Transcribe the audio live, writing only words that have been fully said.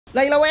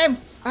Layla WM.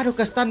 Aduh,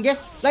 ke stun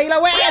guys. Layla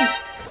WM.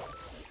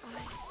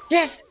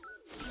 Yes.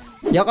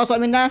 Ya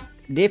kosong minna.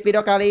 Di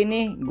video kali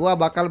ini gua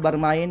bakal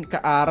bermain ke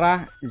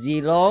arah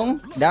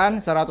zilong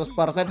dan 100%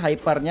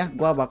 hypernya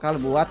gua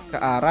bakal buat ke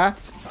arah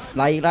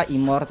Layla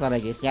Immortal ya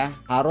guys ya.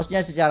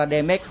 Harusnya secara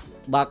damage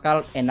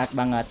bakal enak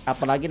banget.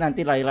 Apalagi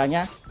nanti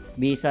Laylanya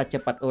bisa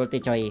cepat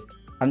ulti coy.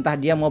 Entah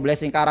dia mau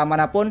blessing ke arah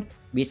manapun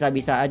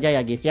bisa-bisa aja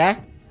ya guys ya.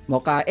 Mau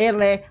ke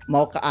ele,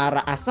 mau ke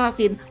arah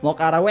assassin, mau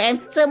ke arah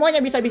WM, semuanya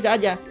bisa-bisa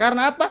aja.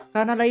 Karena apa?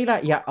 Karena Layla.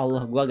 Ya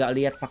Allah, gua gak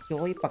lihat pak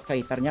coy.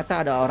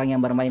 Ternyata ada orang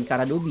yang bermain ke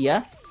arah dubi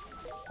ya.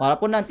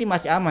 Walaupun nanti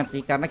masih aman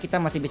sih, karena kita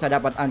masih bisa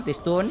dapat anti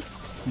stun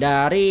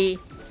dari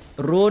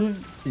rune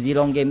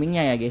zilong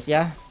gamingnya ya guys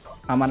ya.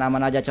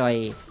 Aman-aman aja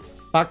coy.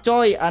 Pak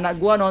coy, anak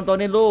gua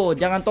nontonin lu,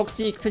 jangan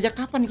toksik. Sejak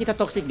kapan kita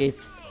toksik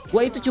guys?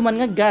 Gua itu cuman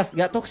ngegas,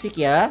 gak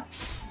toksik ya.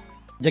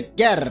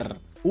 Jeger.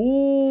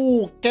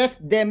 Cast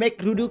damage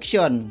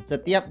reduction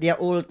setiap dia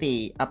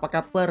ulti.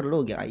 Apakah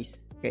perlu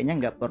guys? Kayaknya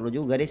nggak perlu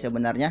juga deh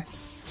sebenarnya.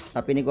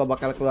 Tapi ini gua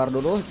bakal keluar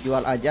dulu, jual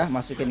aja,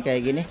 masukin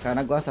kayak gini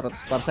karena gua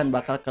 100%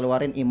 bakal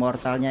keluarin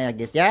immortalnya ya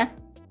guys ya.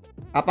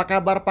 Apa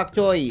kabar Pak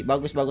Coy?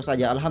 Bagus-bagus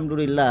aja,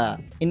 alhamdulillah.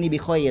 Ini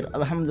bikhoir,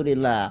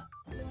 alhamdulillah.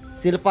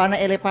 Silvana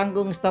ele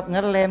panggung, stop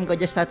ngelem, kok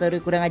just satu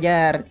kurang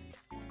ajar.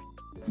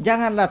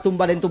 Janganlah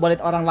tumbalin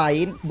orang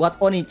lain buat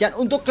Onichan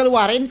untuk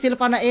keluarin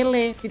Silvana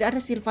ele. Tidak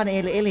ada Silvana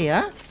ele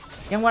ya.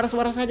 Yang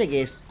waras-waras saja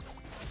guys.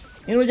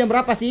 Ini udah jam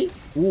berapa sih?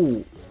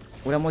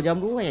 Udah mau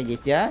jam 2 ya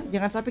guys ya.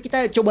 Jangan sampai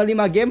kita coba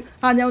 5 game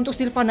hanya untuk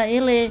Silvana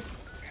ele.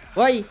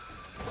 Woi.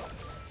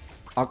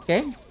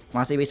 Oke,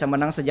 masih bisa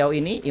menang sejauh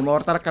ini.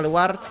 Immortal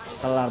keluar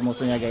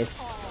musuhnya guys.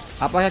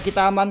 Apakah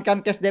kita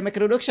amankan cast damage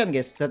reduction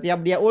guys?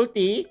 Setiap dia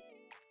ulti,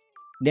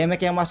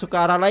 damage yang masuk ke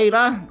arah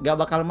Layla gak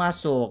bakal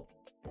masuk.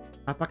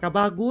 Apakah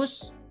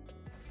bagus?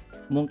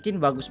 Mungkin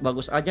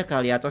bagus-bagus aja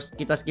kali ya. Atau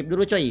kita skip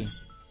dulu coy.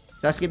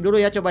 Kita skip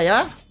dulu ya coba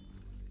ya.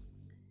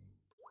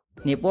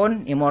 Ini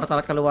pun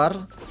immortal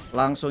keluar,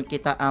 langsung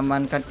kita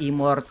amankan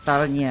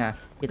immortalnya.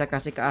 Kita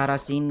kasih ke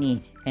arah sini.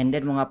 And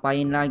then mau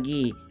ngapain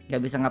lagi? Gak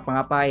bisa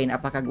ngapa-ngapain.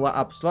 Apakah gua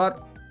up slot?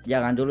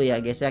 Jangan dulu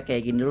ya guys ya,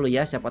 kayak gini dulu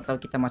ya. Siapa tahu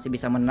kita masih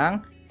bisa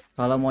menang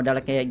kalau modal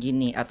kayak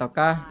gini.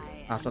 Ataukah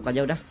up slot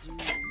aja udah.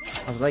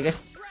 Up slot aja guys.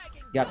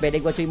 Gak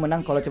pede gua cuy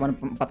menang kalau cuma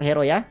 4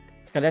 hero ya.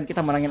 Sekalian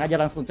kita menangin aja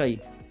langsung coy.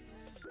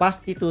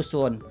 Pasti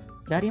tusun.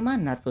 Dari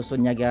mana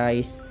tusunnya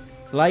guys?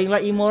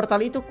 Layla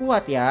Immortal itu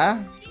kuat ya.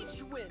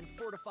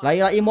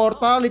 Layla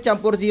Immortal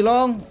dicampur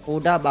zilong,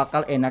 udah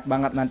bakal enak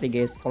banget nanti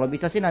guys. Kalau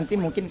bisa sih nanti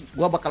mungkin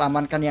gua bakal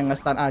amankan yang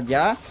nge-stun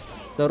aja,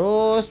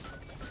 terus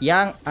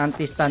yang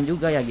anti stun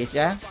juga ya guys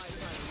ya,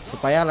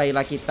 supaya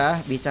Layla kita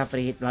bisa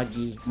free hit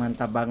lagi.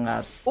 Mantap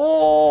banget.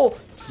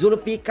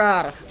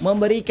 Zulfikar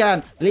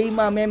memberikan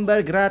 5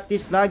 member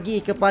gratis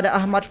lagi kepada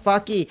Ahmad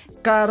Faki,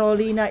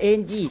 Carolina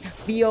NG,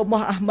 Piomoh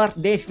Ahmad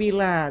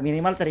Devila.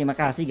 Minimal terima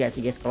kasih gak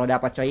sih guys kalau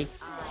dapat coy.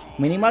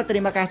 Minimal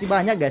terima kasih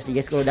banyak gak sih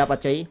guys kalau dapat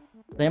coy.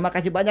 Terima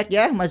kasih banyak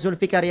ya Mas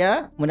Zulfikar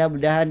ya.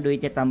 Mudah-mudahan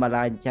duitnya tambah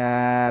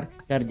lancar,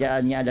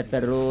 kerjaannya ada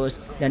terus,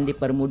 dan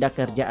dipermudah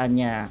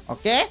kerjaannya.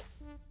 Oke?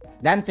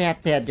 Dan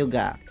sehat-sehat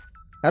juga.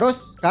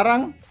 Terus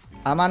sekarang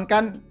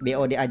amankan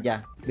BOD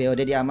aja.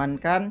 BOD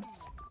diamankan.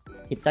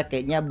 Kita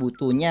kayaknya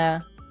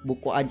butuhnya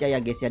buku aja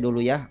ya guys ya dulu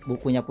ya.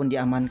 Bukunya pun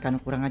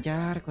diamankan. Kurang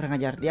ajar.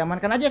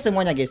 Diamankan aja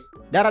semuanya guys.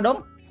 Darah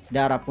dong.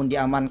 Darah pun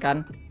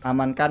diamankan.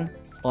 Amankan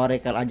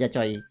Oracle aja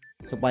coy.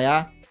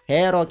 Supaya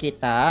hero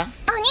kita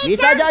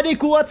bisa jadi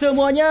kuat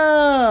semuanya.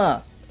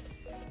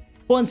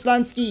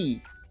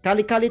 Ponslansky,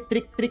 kali-kali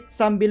trik-trik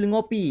sambil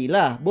ngopi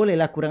lah,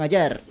 bolehlah kurang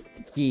ajar.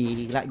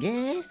 Gila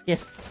guys,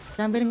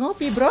 sambil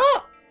ngopi bro.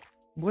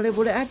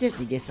 Boleh-boleh aja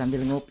sih guys sambil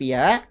ngopi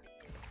ya.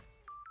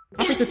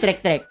 Apa itu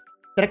trek-trek?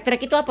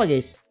 Trek-trek itu apa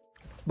guys?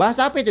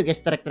 Bahasa apa itu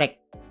guys trek-trek?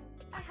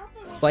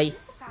 Woi.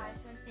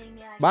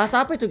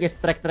 Bahasa apa itu guys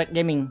trek-trek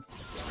gaming?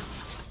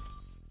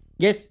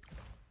 Guys,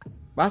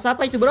 bahasa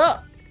apa itu bro?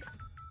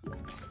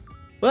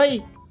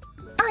 Woi.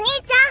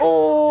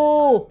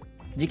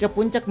 Jika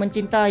puncak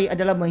mencintai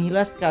adalah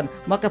menghilaskan,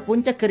 maka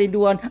puncak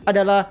kerinduan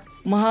adalah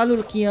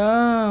mahalul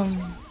qiyam.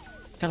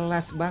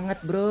 Kelas banget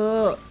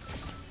bro.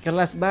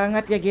 Kelas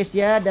banget ya guys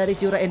ya dari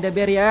Surah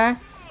Endeber ya.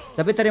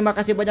 Tapi terima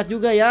kasih banyak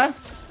juga ya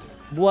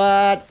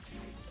buat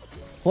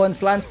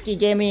Ponslansky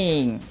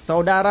Gaming,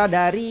 saudara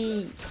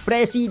dari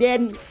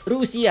Presiden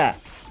Rusia.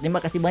 Terima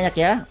kasih banyak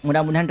ya.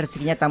 Mudah-mudahan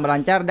rezekinya tambah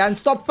lancar dan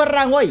stop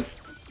perang woi.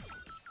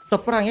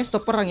 Stop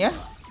perang ya.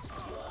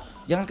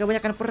 Jangan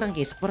kebanyakan perang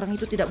guys. Perang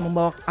itu tidak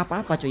membawa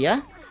apa-apa cuy ya.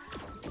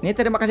 Ini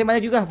terima kasih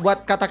banyak juga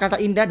buat kata-kata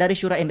indah dari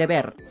Surah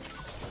Endeber.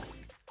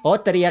 Oh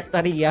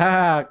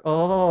teriak-teriak.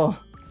 Oh.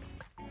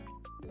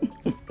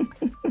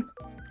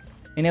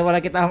 Ini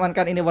boleh kita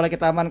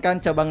amankan,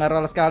 Coba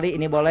ngeroll sekali.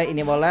 Ini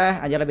boleh.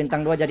 Ajalah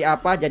bintang 2 jadi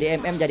apa?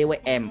 Jadi MM, jadi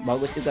WM.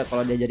 Bagus juga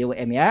kalau dia jadi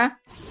WM ya.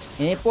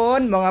 Ini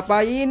pun mau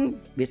ngapain?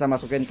 Bisa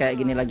masukin kayak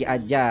gini lagi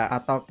aja.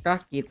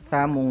 Ataukah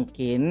kita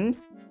mungkin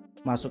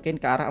masukin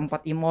ke arah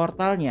 4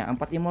 immortalnya.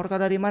 4 immortal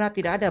dari mana?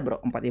 Tidak ada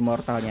bro 4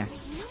 immortalnya.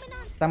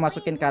 Kita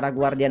masukin ke arah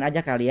guardian aja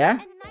kali ya.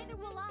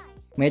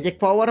 Magic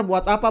power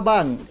buat apa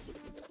bang?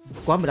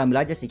 Gua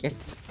ambil aja sih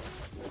guys.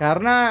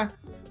 Karena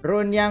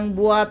rune yang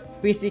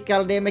buat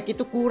physical damage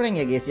itu kurang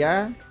ya guys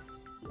ya.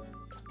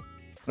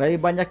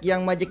 Lebih banyak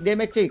yang magic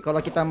damage cuy kalau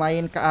kita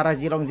main ke arah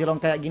zilong-zilong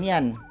kayak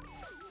ginian.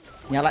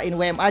 Nyalain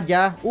WM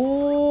aja.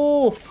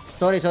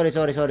 Sorry.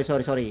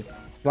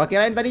 Gua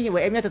kirain tadi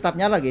WM-nya tetap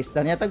nyala guys.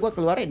 Ternyata gua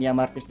keluarin ya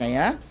martisnya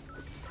ya.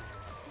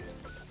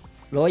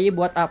 Loi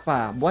buat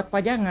apa? Buat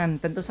pajangan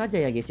tentu saja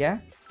ya guys ya.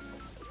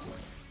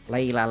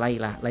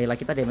 Layla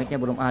kita damage-nya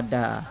belum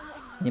ada.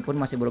 Ini pun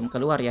masih belum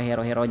keluar ya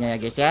hero-heronya ya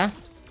guys ya.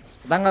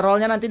 Kita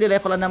nge-rollnya nanti di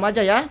level 6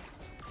 aja ya.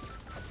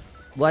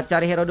 Buat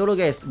cari hero dulu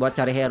guys.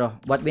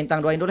 Buat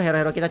bintang 2-in dulu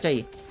hero-hero kita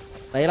coy.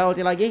 Layla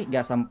ulti lagi.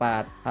 Gak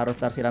sempat. Harus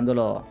tersiram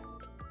dulu.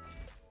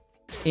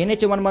 Ini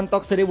cuman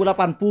mentok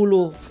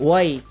 1080.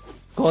 Woi,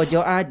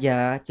 Kojo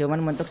aja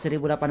cuman mentok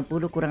 1080,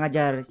 kurang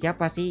ajar.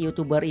 Siapa sih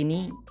YouTuber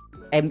ini?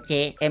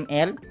 MC,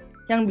 ML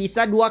yang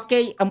bisa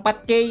 2K,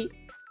 4K.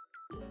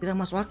 Tidak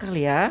masuk akal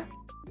ya.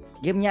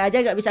 Gamenya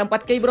aja gak bisa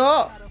 4K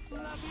bro.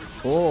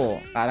 Oh,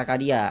 ke arah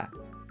dia.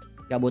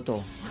 Gak butuh.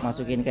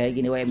 Masukin kayak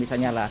gini WM bisa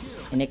nyala.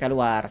 Ini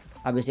keluar.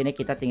 Habis ini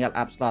kita tinggal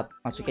up slot.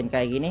 Masukin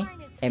kayak gini,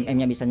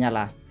 MM-nya bisa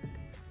nyala.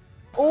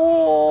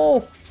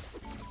 Oh,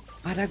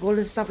 ada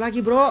golden staff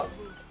lagi bro.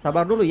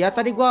 Sabar dulu ya.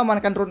 Tadi gua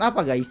amankan rune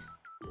apa guys?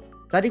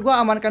 Tadi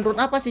gua amankan rune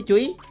apa sih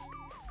cuy?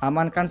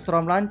 Amankan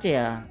Storm Lance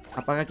ya.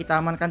 Apakah kita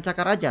amankan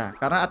cakar aja?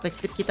 Karena attack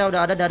speed kita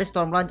udah ada dari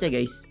Storm Lance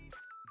guys.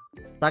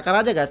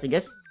 Cakar aja gak sih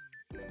guys?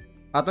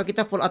 Atau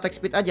kita full attack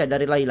speed aja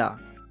dari Layla?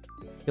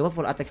 Coba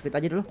full attack speed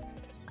aja dulu.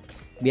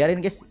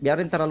 Biarin guys,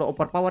 biarin terlalu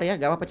overpower ya.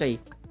 Gak apa-apa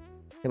coy.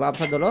 Coba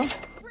upload dulu.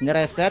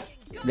 Ngereset.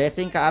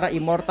 Blessing ke arah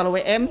Immortal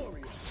WM.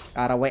 Ke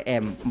arah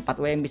WM 4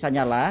 WM bisa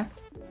nyala.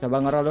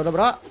 Coba ngeroll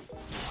dulu bro.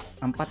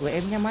 4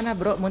 WM nya mana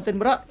bro? Muntin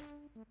bro.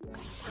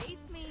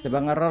 Coba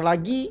ngeroll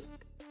lagi.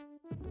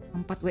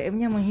 4 WM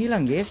nya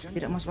menghilang guys.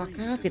 Tidak masuk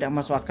akal. Tidak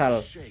masuk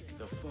akal.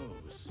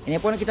 Ini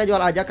pun kita jual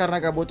aja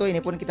karena gak butuh.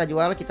 Ini pun kita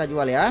jual ya.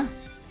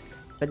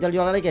 Kita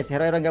jual lagi guys.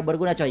 Hero-hero gak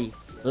berguna coy.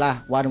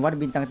 Lah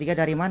 1-1 bintang 3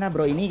 dari mana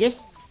bro ini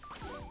guys?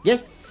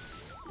 Guys,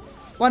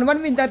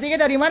 1-1 bintang 3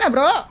 dari mana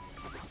bro?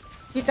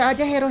 Kita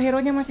aja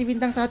hero-heronya masih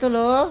bintang 1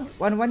 loh.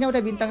 1-1 nya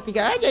udah bintang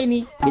 3 aja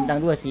ini. Bintang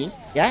 2 sih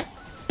ya.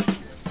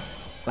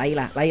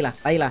 Layla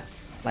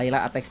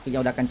attack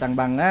speed-nya udah kencang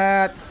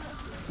banget.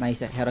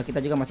 Nice, hero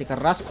kita juga masih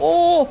keras.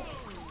 Oh,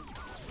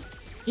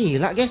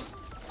 gila guys.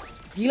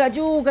 Gila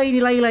juga ini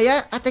Layla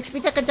ya. Attack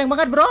speed-nya kencang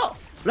banget bro.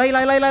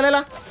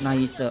 Layla.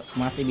 Nice,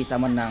 masih bisa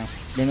menang.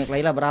 Damage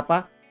Layla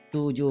berapa?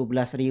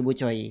 17.000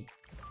 coy.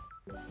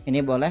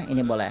 Ini boleh.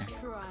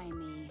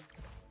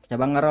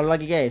 Coba ngeroll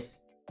lagi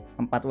guys.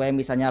 4 WM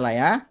bisa nyala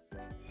ya.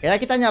 Ya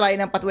kita nyalain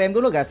 4 WM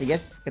dulu gak sih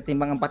guys?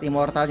 Ketimbang 4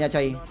 immortalnya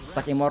coy.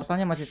 Stack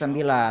immortalnya masih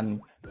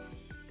 9.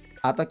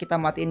 Atau kita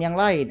matiin yang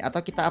lain. Atau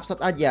kita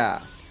upshot aja.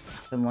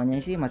 Semuanya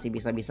sih masih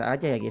bisa-bisa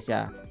aja ya guys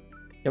ya.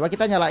 Coba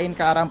kita nyalain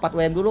ke arah 4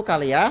 WM dulu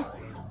kali ya.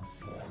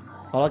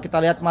 Kalau kita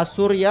lihat Mas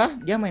Surya,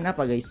 dia main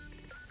apa guys?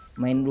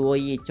 Main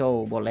Doi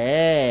cow,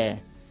 boleh.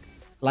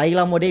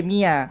 Layla mode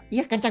Mia.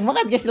 Iya kencang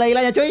banget guys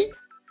Laylanya cuy.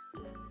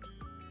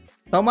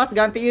 Thomas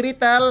ganti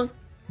Iritel.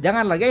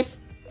 Janganlah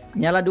guys.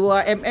 Nyala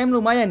 2 mm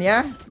lumayan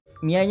ya.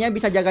 Mianya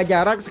bisa jaga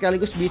jarak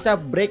sekaligus bisa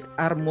break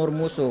armor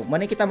musuh.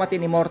 Mending kita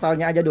matiin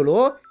immortalnya aja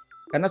dulu.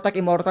 Karena stack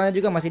immortalnya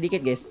juga masih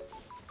dikit guys.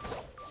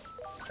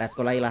 Let's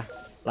go Layla.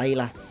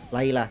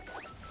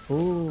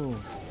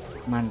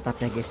 Mantap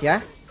ya guys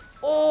ya.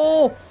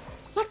 Oh,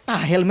 what the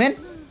hell man.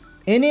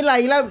 Ini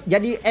Layla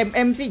jadi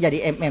MM sih,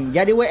 jadi MM.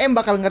 Jadi WM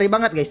bakal ngeri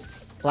banget guys.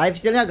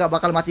 Lifestealnya gak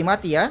bakal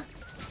mati-mati ya.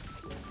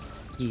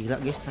 Gila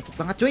guys, sakit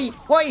banget cuy.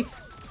 Woi,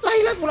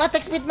 Layla full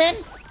attack speed man.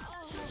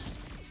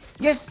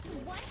 Yes,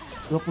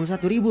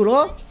 21.000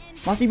 loh.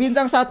 Masih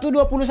bintang 1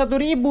 21.000.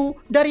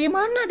 Dari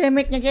mana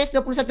damage-nya guys?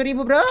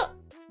 21.000 bro.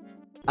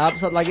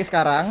 Upshot lagi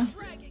sekarang.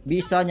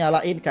 Bisa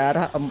nyalain ke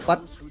arah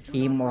 4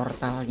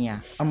 immortalnya.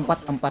 4.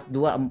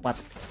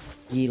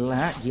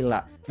 Gila.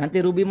 Nanti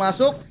Ruby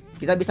masuk,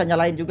 kita bisa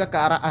nyalain juga ke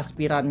arah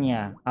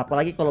aspirannya.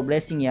 Apalagi kalau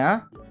blessing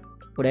ya.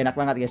 Udah enak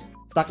banget guys.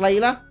 Stack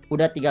Layla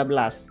udah 13.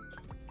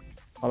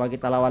 Kalau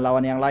kita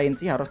lawan-lawan yang lain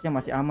sih harusnya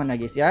masih aman ya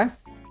guys ya.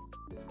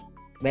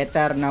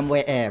 Better 6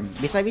 WM.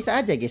 Bisa-bisa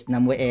aja guys 6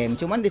 WM.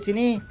 Cuman di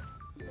sini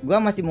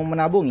gua masih mau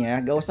menabung ya.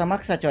 Gak usah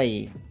maksa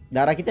coy.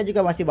 Darah kita juga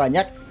masih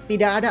banyak.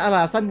 Tidak ada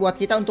alasan buat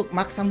kita untuk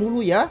maksa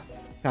mulu ya.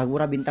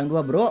 Kagura bintang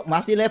 2 bro.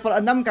 Masih level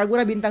 6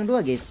 Kagura bintang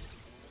 2 guys.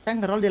 Kita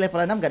ngeroll di level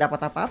 6 gak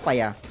dapat apa-apa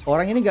ya.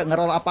 Orang ini gak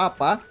ngeroll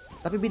apa-apa.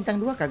 Tapi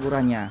bintang 2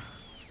 Kaguranya.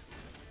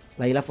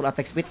 Layla full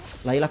attack speed.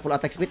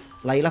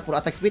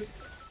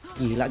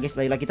 Gila guys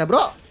Layla kita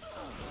bro.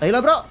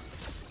 Layla bro.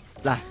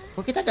 Lah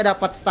kok kita gak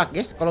dapat stack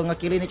guys kalau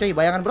ngekill ini coy.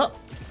 Bayangan bro.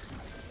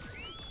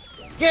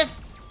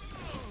 Guys,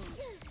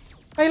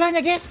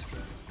 Laylanya guys.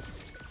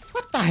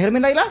 What the hell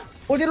man Layla.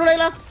 Ulti dulu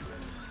Layla.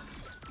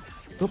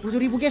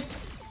 27.000 guys.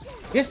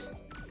 Guys.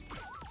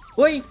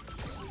 Woi,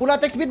 full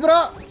attack speed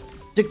bro.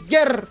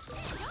 Jeger.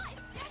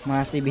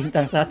 Masih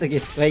bintang 1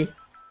 guys. Woi,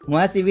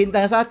 masih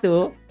bintang 1.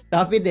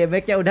 Tapi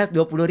damage-nya udah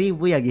 20.000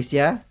 ya guys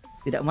ya.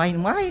 Tidak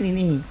main-main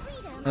ini.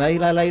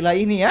 Layla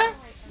ini ya.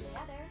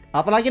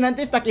 Apalagi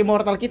nanti stack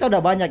immortal kita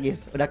udah banyak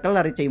guys. Udah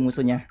kelar cuy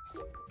musuhnya.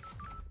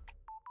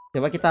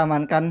 Coba kita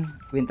amankan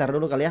Winter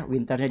dulu kali ya.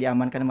 Winternya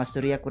diamankan Mas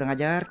Surya. Kurang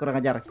ajar, kurang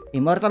ajar.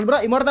 Immortal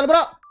bro, immortal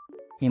bro.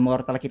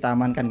 Immortal kita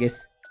amankan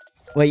guys.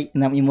 Woi,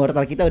 6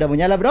 immortal kita udah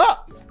menyala bro.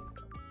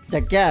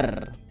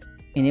 Ceker.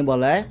 Ini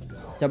boleh.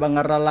 Coba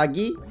ngeroll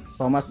lagi.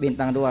 Thomas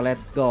bintang 2,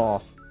 let's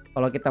go.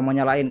 Kalau kita mau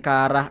nyalain ke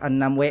arah 6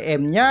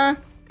 WM nya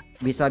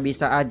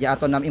bisa-bisa aja.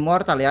 Atau 6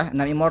 immortal ya. 6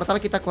 immortal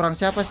kita kurang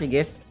siapa sih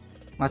guys?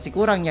 Masih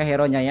kurang ya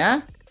hero nya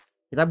ya.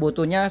 Kita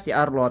butuhnya si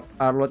Arlot.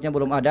 Arlotnya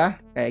belum ada.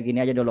 Kayak gini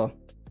aja dulu.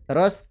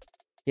 Terus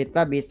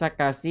kita bisa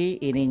kasih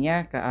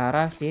ininya ke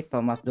arah si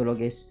Thomas dulu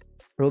guys.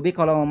 Ruby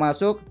kalau mau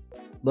masuk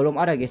belum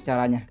ada guys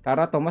caranya.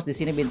 Karena Thomas di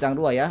sini bintang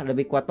 2 ya.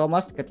 Lebih kuat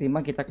Thomas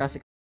ketimbang kita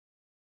kasih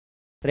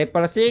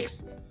triple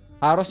six.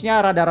 Harusnya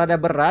rada-rada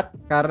berat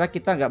karena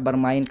kita nggak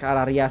bermain ke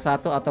arah Ria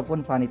 1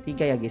 ataupun Fanny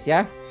 3 ya guys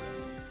ya.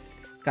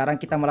 Sekarang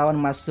kita melawan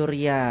Mas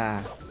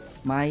Surya.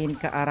 Main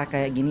ke arah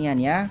kayak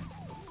ginian ya.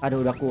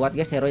 Aduh udah kuat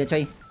guys hero nya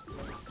coy.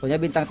 Punya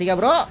bintang 3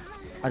 bro.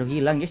 Aduh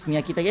hilang guys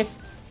Mia kita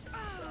guys.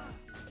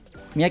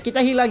 Mia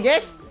kita hilang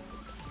guys.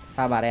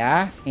 Sabar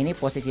ya. Ini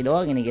posisi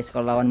doang ini guys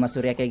kalau lawan Mas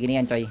Surya kayak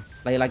ginian coy.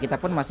 Layla kita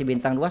pun masih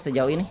bintang 2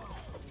 sejauh ini.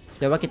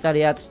 Coba kita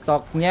lihat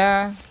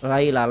stoknya.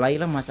 Layla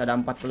masih ada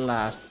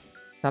 14.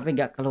 Tapi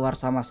nggak keluar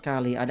sama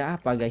sekali. Ada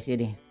apa guys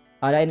ini?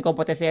 Adain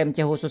kompetisi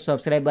MC khusus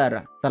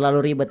subscriber. Terlalu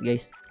ribet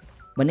guys.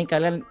 Mending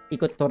kalian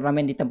ikut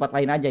turnamen di tempat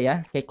lain aja ya.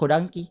 Kayak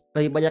Kodangki.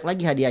 Lebih banyak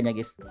lagi hadiahnya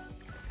guys.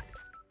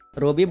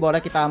 Ruby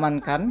boleh kita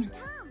amankan.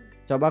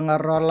 Coba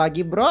ngeroll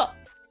lagi bro.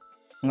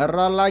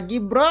 Ngeroll lagi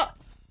bro.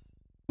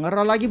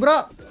 Ngeroll lagi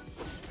bro.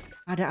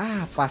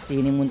 Ada apa sih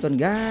ini muntun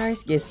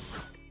guys.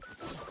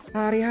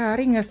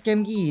 Hari-hari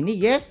nge-scam gini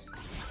guys.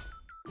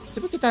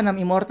 Coba kita 6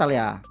 immortal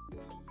ya.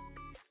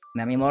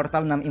 6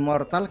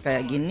 immortal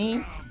kayak gini.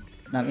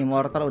 6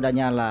 immortal udah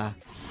nyala.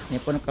 Ini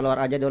pun keluar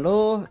aja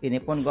dulu. Ini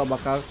pun gua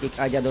bakal kick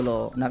aja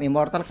dulu. 6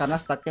 immortal karena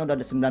stacknya udah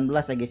ada 19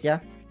 ya guys ya.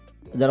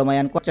 Udah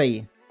lumayan kuat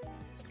coy.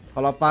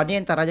 Kalau Fanny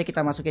ntar aja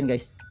kita masukin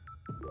guys.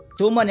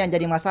 Cuman yang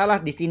jadi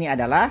masalah di sini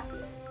adalah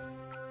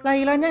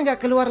Lailanya nggak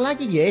keluar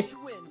lagi guys.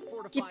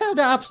 Kita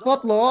udah up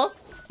slot loh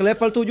ke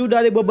level 7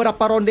 dari beberapa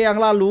ronde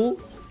yang lalu.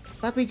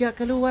 Tapi gak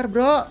keluar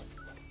bro.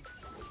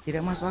 Tidak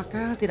masuk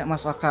akal, tidak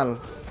masuk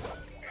akal.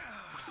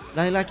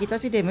 Layla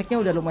kita sih damage-nya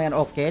udah lumayan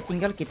oke.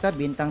 Tinggal kita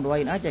bintang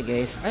 2-in aja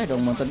guys. Ayo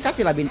dong nonton.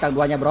 Kasihlah bintang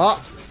 2-nya bro.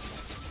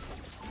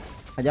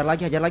 Hajar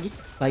lagi, hajar lagi.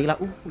 Layla,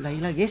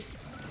 Layla guys.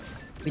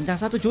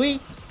 Bintang 1 cuy.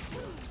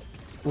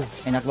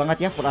 Enak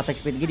banget ya full attack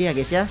speed gini ya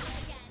guys ya.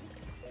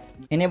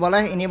 Ini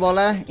boleh, ini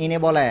boleh, ini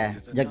boleh.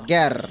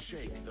 Jeger.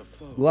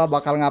 Gua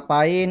bakal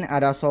ngapain?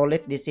 Ada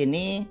solid di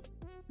sini.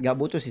 Gak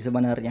butuh sih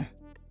sebenarnya.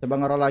 Coba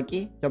ngeroll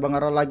lagi, coba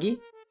ngeroll lagi.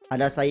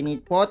 Ada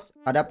shiny pots,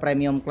 ada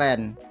premium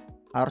clan.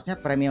 Harusnya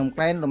premium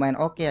clan lumayan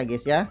oke ya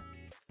guys ya.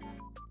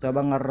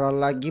 Coba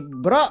ngeroll lagi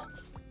bro.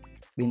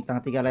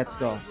 Bintang 3 let's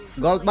go.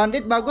 Gold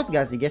bandit bagus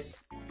gak sih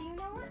guys?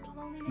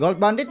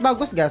 Gold bandit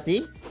bagus gak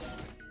sih?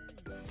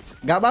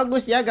 Gak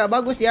bagus ya, gak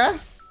bagus ya.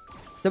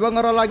 Coba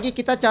ngeroll lagi,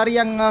 kita cari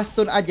yang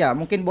nge-stun aja.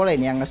 Mungkin boleh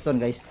nih yang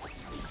nge-stun guys.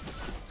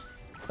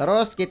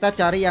 Terus kita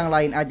cari yang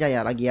lain aja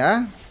ya lagi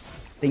ya.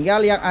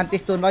 Tinggal yang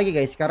anti stun lagi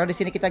guys. Karena di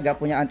sini kita gak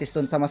punya anti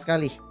stun sama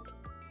sekali.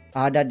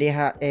 Ada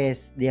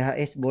DHS,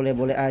 DHS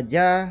boleh-boleh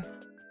aja.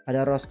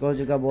 Ada rose gold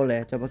juga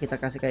boleh. Coba kita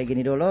kasih kayak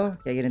gini dulu,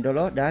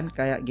 dan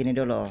kayak gini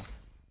dulu.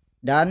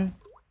 Dan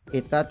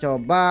kita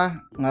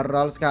coba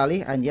ngeroll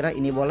sekali. Anjir,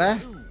 ini boleh.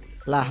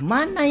 Lah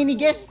mana ini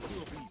guys?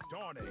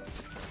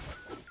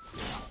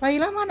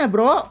 Layla mana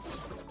bro?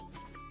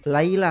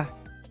 Layla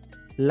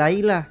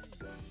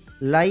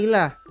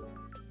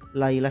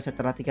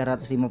setelah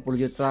 350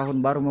 juta tahun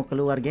baru mau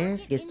keluar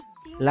guys.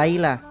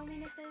 Layla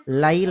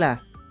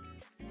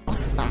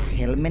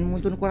helmen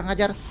muntun kurang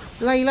ajar.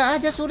 Layla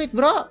aja sulit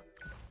bro.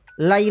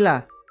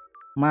 Layla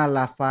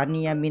malah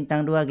Fanny yang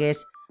bintang 2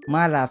 guys.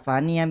 Malah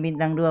Fanny yang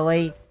bintang 2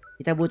 woi.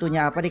 Kita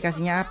butuhnya apa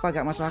dikasihnya apa?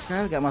 Gak masuk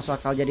akal, gak masuk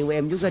akal. Jadi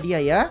WM juga dia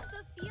ya.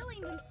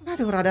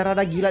 Aduh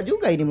rada-rada gila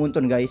juga ini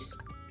muntun guys.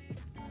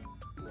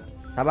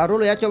 Sabar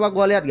dulu ya, coba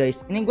gua lihat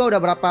guys. Ini gua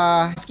udah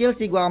berapa skill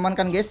sih gua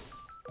amankan guys?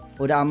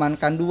 Udah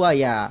amankan 2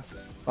 ya.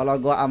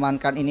 Kalau gua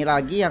amankan ini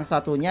lagi, yang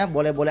satunya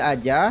boleh-boleh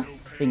aja.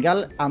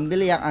 Tinggal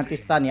ambil yang anti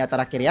stun ya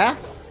terakhir ya.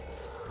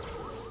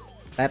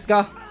 Let's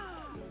go.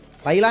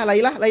 Layla.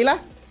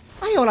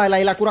 Ayo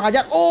Layla kurang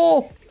ajar.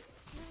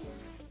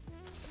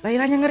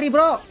 Laylanya ngeri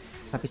bro.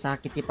 Tapi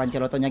sakit sih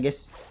pancelotonya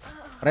guys.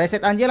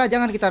 Reset Angela,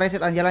 jangan kita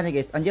reset Angelanya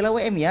guys. Angela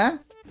WM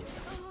ya.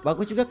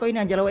 Bagus juga kok ini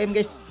Angela WM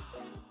guys.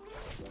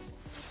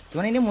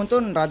 Cuman ini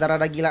muntun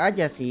rada-rada gila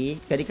aja sih.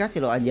 Gak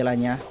dikasih loh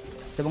Angelanya.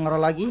 Coba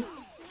ngeroll lagi.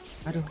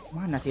 Aduh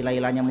mana sih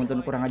Laylanya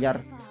muntun kurang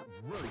ajar.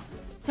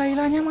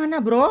 Laylanya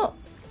mana bro?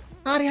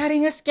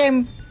 Hari-hari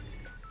nge-scam.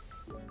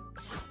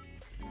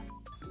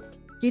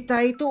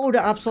 Kita itu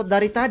udah upload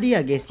dari tadi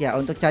ya guys ya.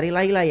 Untuk cari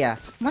Layla ya.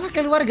 Malah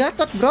keluar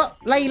Gatot bro.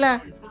 Layla.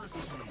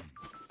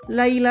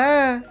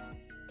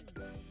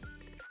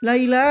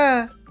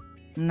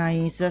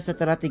 Nice,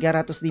 setelah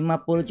 350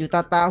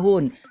 juta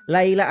tahun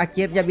Layla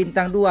akhirnya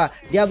bintang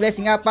 2. Dia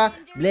blessing apa?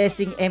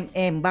 Blessing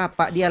MM.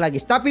 Bapak dia lagi.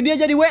 Tapi dia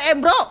jadi WM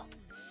bro.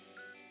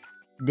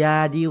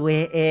 Jadi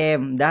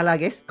WM. Dah lah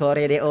guys.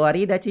 Kore de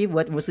Owarida cuy.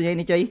 Buat musuhnya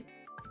ini cuy.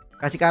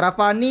 Kasih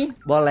karavan nih.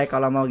 Boleh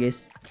kalau mau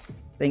guys.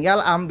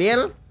 Tinggal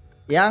ambil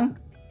yang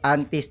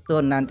anti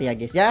stun nanti ya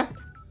guys ya.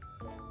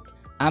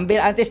 Ambil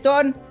anti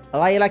stun.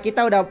 Layla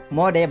kita udah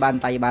mode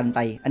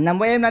bantai-bantai. 6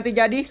 WM nanti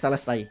jadi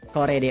selesai.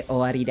 Kore de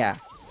Owarida.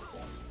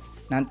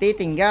 Nanti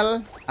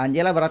tinggal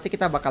Angela, berarti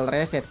kita bakal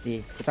reset sih.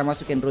 Kita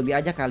masukin Ruby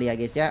aja kali ya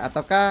guys ya.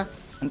 Ataukah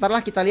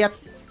entarlah kita lihat.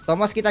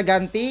 Thomas kita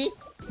ganti.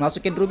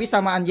 Masukin Ruby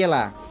sama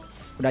Angela.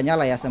 Udah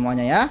nyala ya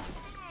semuanya ya.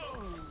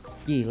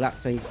 Gila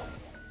coy.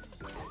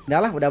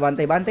 Udah lah, udah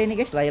bantai-bantai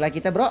nih guys Layla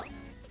kita bro.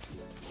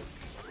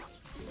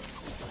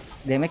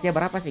 Damage-nya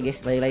berapa sih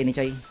guys Layla ini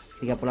coy?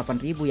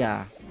 38.000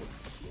 ya.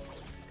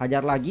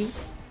 Hajar lagi.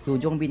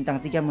 Tujung bintang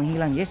 3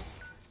 menghilang guys.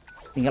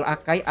 Tinggal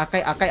Akai.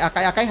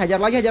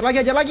 Hajar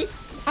lagi.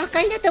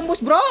 Akainya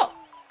tembus bro.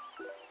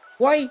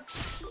 Woi.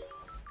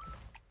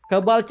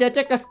 Kebal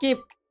cece ke skip.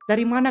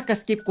 Dari mana ke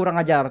skip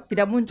kurang ajar?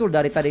 Tidak muncul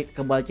dari tadi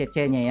kebal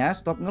cecenya ya.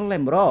 Stop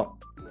ngelem bro.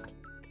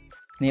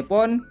 Nih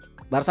pun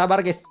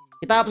bersabar guys.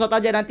 Kita upload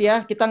aja nanti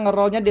ya. Kita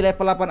ngerollnya di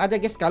level 8 aja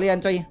guys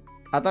kalian coy.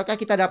 Ataukah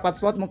kita dapat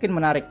slot mungkin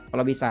menarik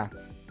kalau bisa.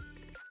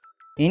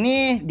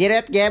 Ini di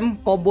red game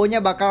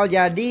kombonya bakal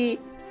jadi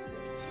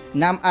 6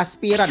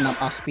 aspiran.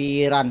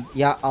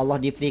 Ya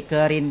Allah, di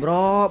flickerin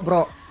bro.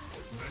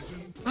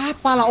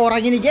 Apalah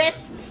orang ini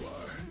guys.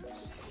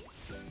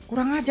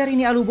 Kurang ajar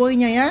ini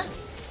aluboynya ya.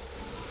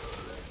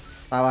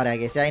 Tawar ya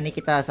guys ya. Ini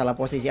kita salah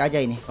posisi aja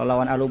ini. Kalau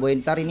lawan aluboy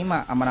ntar ini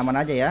mah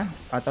aman-aman aja ya.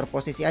 Atur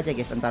posisi aja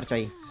guys ntar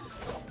coy.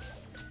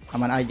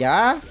 Aman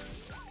aja.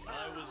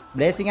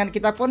 Blessingan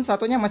kita pun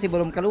satunya masih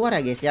belum keluar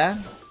ya guys ya.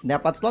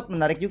 Dapat slot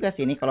menarik juga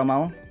sih ini kalau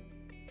mau.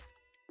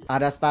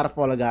 Ada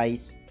Starfall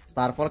guys.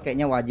 Starfall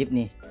kayaknya wajib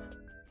nih.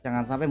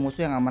 Jangan sampai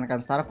musuh yang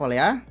amankan Starfall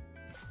ya.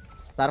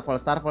 Starfall.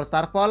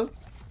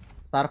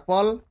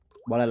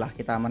 Bolehlah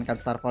kita amankan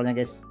Starfallnya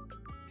guys.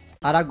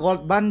 Ada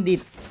Gold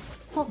Bandit.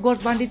 Kok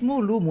Gold Bandit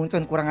mulu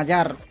muncul, kurang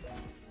ajar.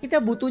 Kita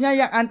butuhnya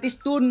yang anti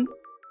stun.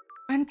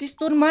 Anti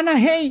stun mana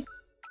hey?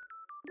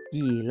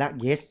 Gila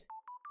guys.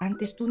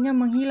 Anti stunnya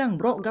menghilang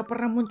bro. Gak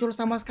pernah muncul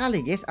sama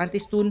sekali guys anti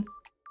stun.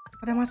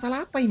 Ada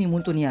masalah apa ini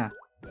munculnya?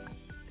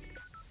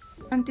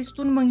 Anti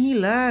stun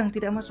menghilang.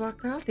 Tidak masuk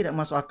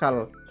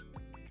akal.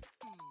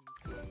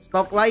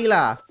 Stok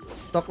Layla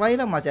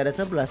masih ada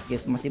 11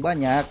 guys. Masih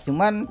banyak.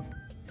 Cuman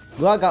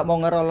gua gak mau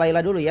ngeroll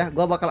Layla dulu ya.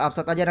 Gua bakal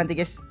upset aja nanti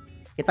guys.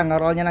 Kita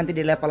ngerollnya nanti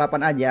di level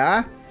 8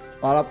 aja.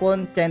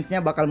 Walaupun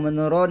chance-nya bakal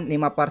menurun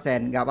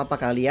 5%. Gak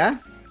apa-apa kali ya.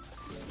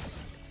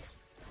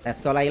 Let's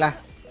go Layla.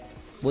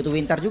 Butuh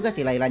winter juga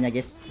sih Laylanya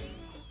guys.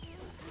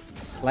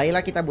 Layla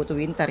kita butuh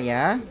winter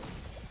ya.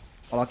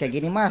 Kalau kayak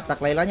gini mas,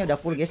 stack Laylanya udah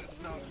full guys.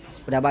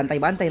 Udah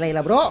bantai-bantai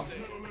Layla bro.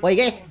 Woi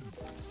guys.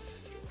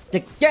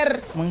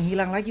 Ceker.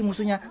 Menghilang lagi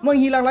musuhnya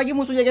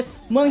guys.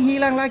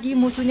 Menghilang lagi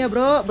musuhnya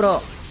bro.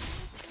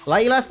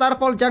 Layla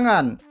Starfall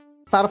jangan.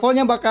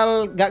 Starfallnya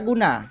bakal gak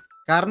guna.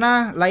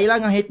 Karena Layla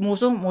ngehit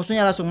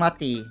musuhnya langsung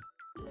mati.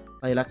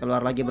 Layla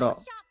keluar lagi bro.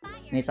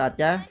 Ini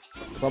saatnya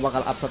gua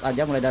bakal upload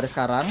aja mulai dari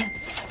sekarang.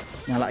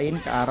 Nyalain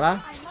ke arah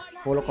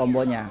full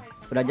kombonya.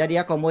 Udah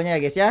jadi ya kombonya ya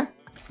guys ya.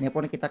 Ini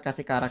pun kita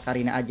kasih ke arah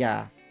Karina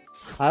aja.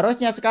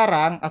 Harusnya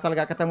sekarang asal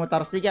gak ketemu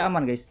Tars 3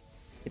 aman guys.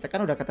 Kita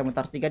kan udah ketemu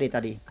Tars 3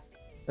 tadi.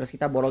 Terus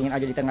kita bolongin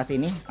aja di tengah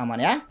sini.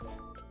 Aman ya.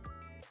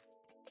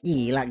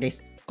 Gila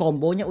guys.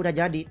 Kombonya udah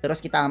jadi.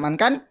 Terus kita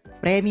amankan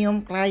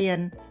premium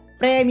client.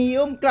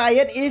 Premium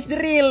client is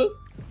real.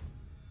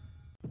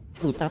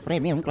 Kita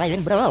premium client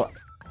bro.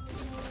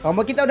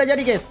 Combo kita udah jadi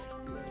guys.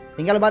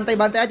 Tinggal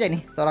bantai-bantai aja nih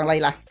seorang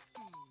Layla.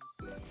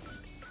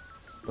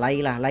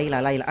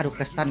 Aduh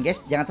kestan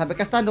guys. Jangan sampai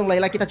kestan dong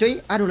Layla kita cuy.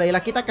 Aduh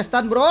Layla kita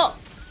kestan bro.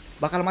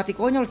 Bakal mati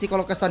konyol sih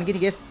kalau kestan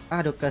gini guys.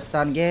 Aduh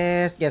kestan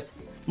guys.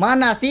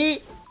 Mana sih?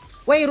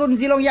 Woi run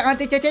zilong yang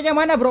anti CC-nya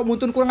mana bro?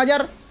 Muntun kurang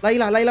ajar.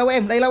 Layla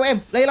WM.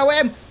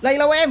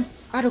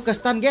 Aduh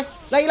kestan guys.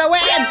 Layla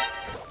WM.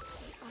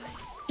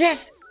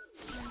 Yes.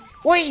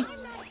 Woi.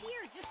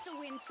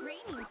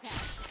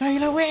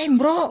 Layla WM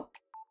bro.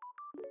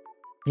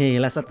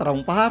 Gila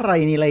strong parah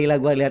ini Layla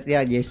gua lihat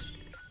ya guys.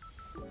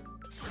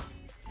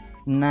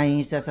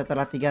 Nice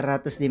setelah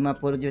 350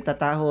 juta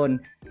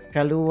tahun.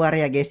 Keluar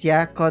ya guys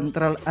ya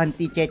kontrol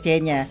anti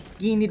CC-nya.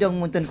 Gini dong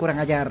muntun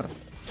kurang ajar.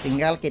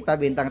 Tinggal kita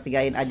bintang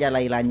 3-in aja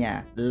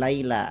Laylanya.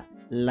 Layla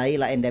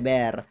and the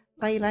Bear.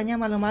 Laylanya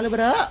malu-malu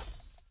bro.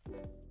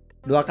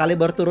 2 kali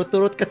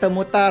berturut-turut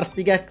ketemu Tars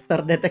 3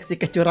 terdeteksi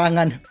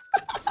kecurangan.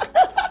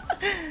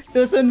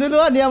 Tusun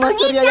duluan ya Mas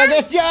Surya ya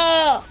guys ya.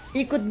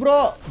 Ikut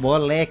bro.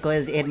 Boleh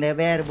Cozy and the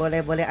Bear.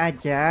 Boleh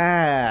aja.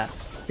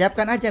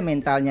 Siapkan aja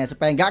mentalnya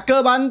supaya nggak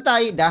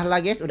kebantai. Dah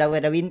lah guys, udah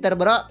ada winter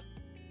bro.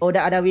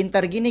 Udah ada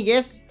winter gini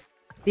guys.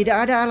 Tidak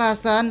ada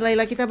alasan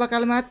Layla kita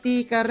bakal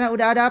mati. Karena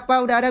udah ada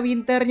apa? Udah ada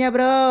winternya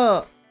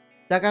bro.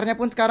 Cakarnya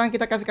pun sekarang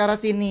kita kasih ke arah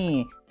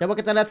sini. Coba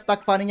kita lihat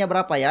stack funny-nya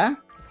berapa ya.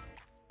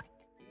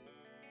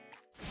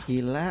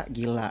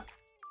 Gila.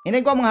 Ini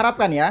gua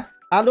mengharapkan ya,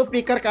 Alu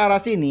flicker ke arah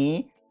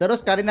sini,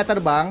 terus Karina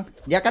terbang,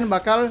 dia kan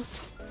bakal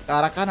ke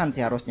arah kanan sih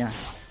harusnya.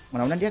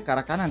 Mudah-mudahan dia ke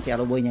arah kanan sih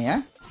Alu boynya ya.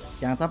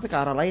 Jangan sampai ke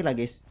arah Layla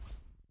guys.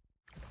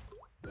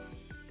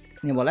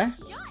 Ini boleh?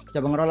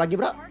 Coba ngerol lagi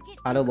bro.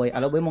 Alu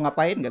boy mau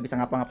ngapain? Gak bisa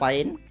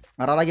ngapa-ngapain.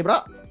 Ngerol lagi bro.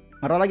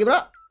 Ngerol lagi bro.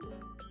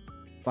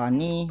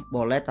 Pani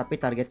boleh, tapi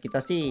target kita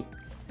sih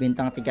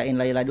bintang 3-in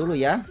Layla dulu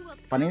ya.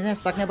 Paninya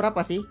stacknya berapa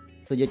sih?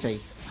 7 coy.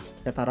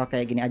 Kita taruh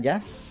kayak gini aja.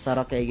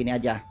 Taruh kayak gini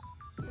aja.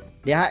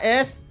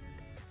 DHS.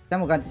 Kita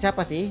mau ganti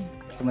siapa sih?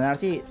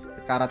 Sebenarnya sih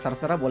cara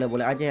terserah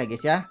boleh-boleh aja ya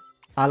guys ya.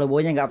 Alu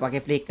boynya nggak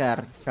pakai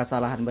flicker.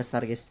 Kesalahan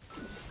besar guys.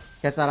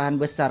 Kesalahan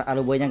besar.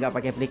 Alu boynya nggak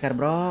pakai flicker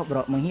bro.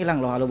 Bro menghilang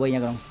loh alu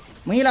boynya dong.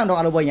 Menghilang dong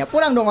alu boynya.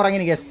 Pulang dong orang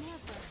ini guys.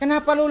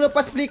 Kenapa lu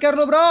lepas flicker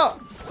lu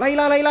bro?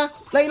 Layla.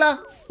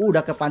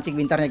 Udah kepancing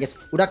winternya guys.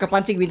 Udah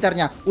kepancing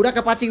winternya.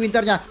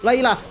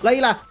 Layla.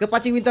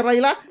 Kepancing winter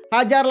Layla.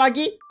 Hajar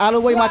lagi. Alu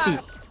boy mati.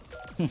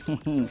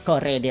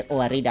 Korede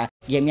warida.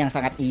 Game yang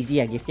sangat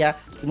easy ya guys ya.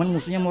 Cuman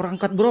musuhnya mau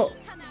rangkat bro.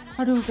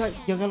 Aduh gak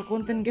jagal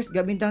konten guys.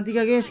 Gak bintang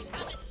 3 guys.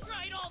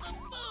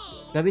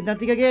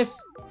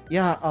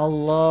 Ya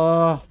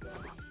Allah.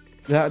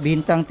 Gak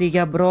bintang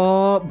 3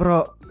 bro.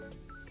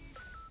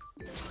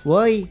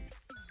 Woi.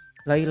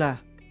 Layla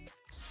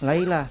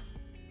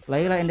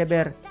in the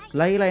bear.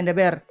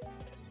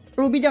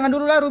 Ruby jangan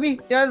dulu lah Ruby.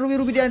 Ya Ruby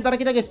di antara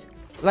kita guys.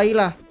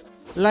 Layla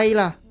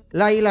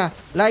lagi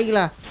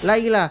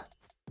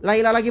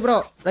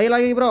bro.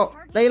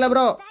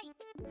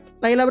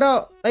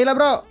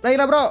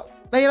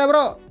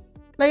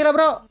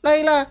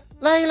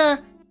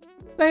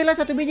 Layla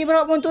 1 biji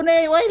bro.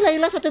 Muntune. Woi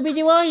Layla 1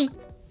 biji woi.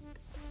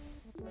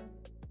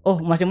 Oh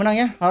masih menang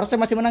ya. Harusnya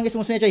masih menang guys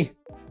musuhnya coy.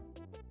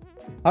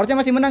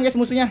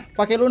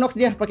 Pakai Lunox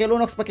dia. Pakai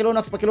Lunox.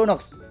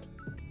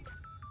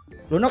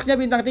 Lunoxnya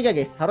bintang 3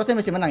 guys. Harusnya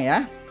masih menang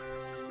ya.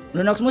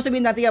 Lunox musuh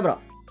bintang 3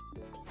 bro.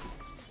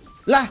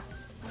 Lah,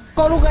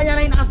 kok lu gak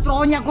nyalain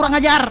astronya? Kurang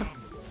ajar.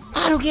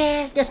 Aduh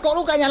guys, kok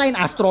lu gak nyalain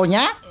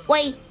astronya?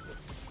 Woi.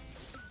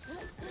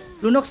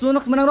 Lunox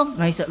menang dong.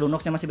 Nice,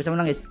 Lunoxnya masih bisa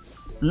menang guys.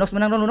 Lunox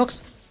menang dong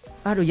Lunox.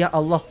 Aduh ya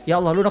Allah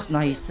Lunox.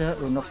 Nice,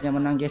 Lunoxnya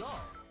menang guys.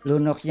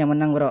 Lunoxnya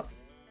menang bro.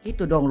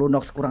 Itu dong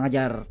Lunox kurang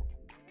ajar.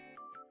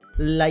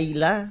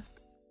 Layla.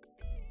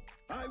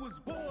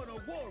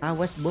 I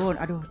was born.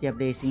 Aduh, dia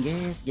blessing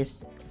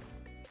guys.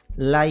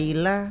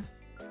 Layla.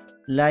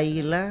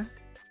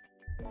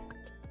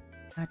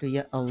 Aduh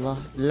ya Allah.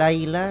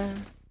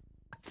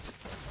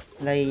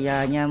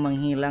 Laylanya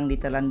menghilang di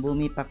telan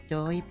bumi Pak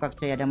Coy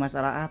ada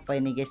masalah apa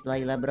ini guys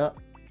Layla bro?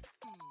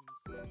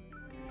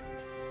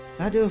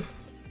 Aduh.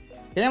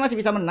 Kayaknya masih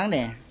bisa menang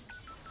deh.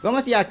 Gua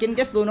masih yakin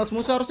guys Lunox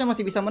musuh harusnya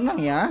masih bisa menang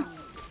ya.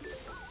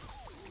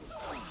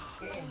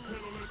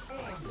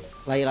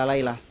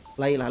 Layla.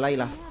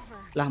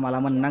 Lah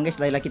malah menang guys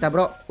Layla kita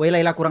bro. Woi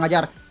Layla kurang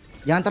ajar.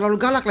 Jangan terlalu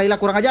galak Layla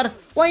kurang ajar.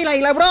 Woi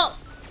Layla bro.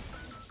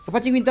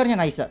 Kepancing winternya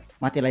nice.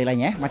 Mati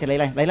Laylanya.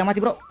 Layla mati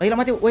bro. Layla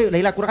mati. Woi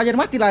Layla kurang ajar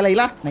mati lah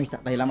Layla. Nice.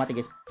 Layla mati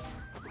guys.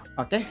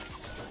 Oke.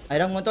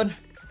 Ayo dong Muntun.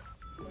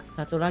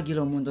 Satu lagi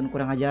loh Muntun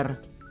kurang ajar.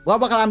 Gua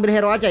bakal ambil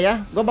hero aja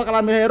ya. Gua bakal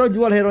ambil hero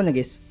jual hero-nya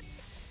guys.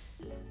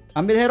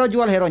 Ambil hero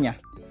jual hero-nya.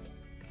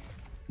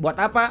 Buat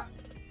apa?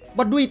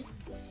 Buat duit.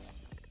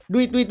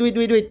 Duit.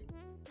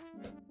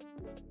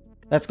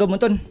 Let's go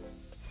Muntun.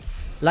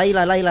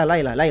 Layla.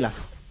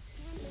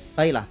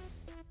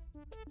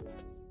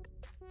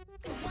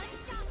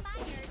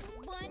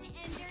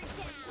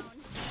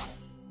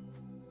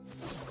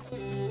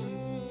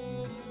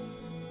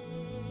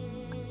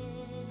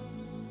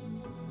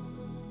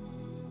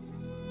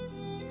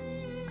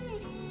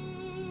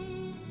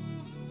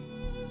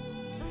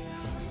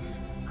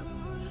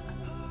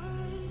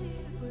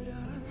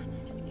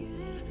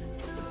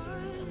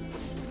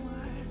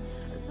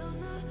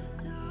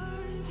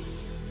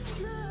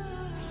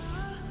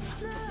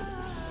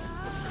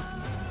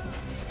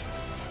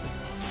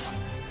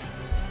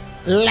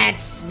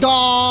 Let's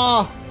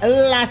go.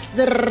 Last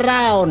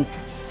round.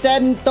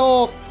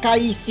 Sento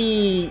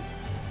Kaisi.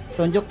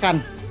 Tunjukkan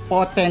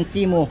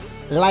potensimu.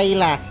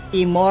 Layla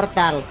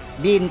Immortal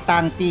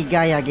bintang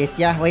 3 ya guys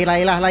ya. Woi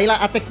Layla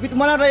attack speed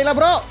mana Layla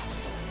bro?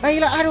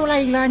 Aduh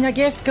Laylanya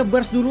guys ke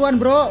burst duluan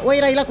bro.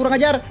 Woi Layla kurang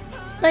ajar.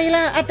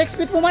 Layla attack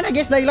speedmu mana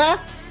guys Layla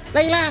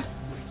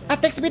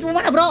attack speedmu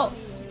mana bro?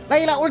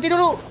 Layla ulti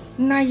dulu.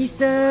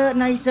 Nice.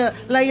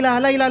 Layla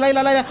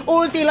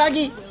ulti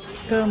lagi.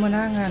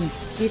 Kemenangan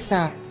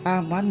kita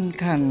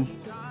amankan.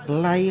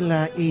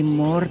 Layla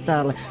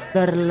Immortal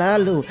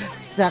terlalu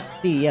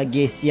sakti ya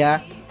guys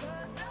ya.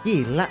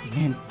 Gila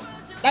men.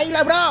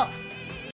 Layla bro.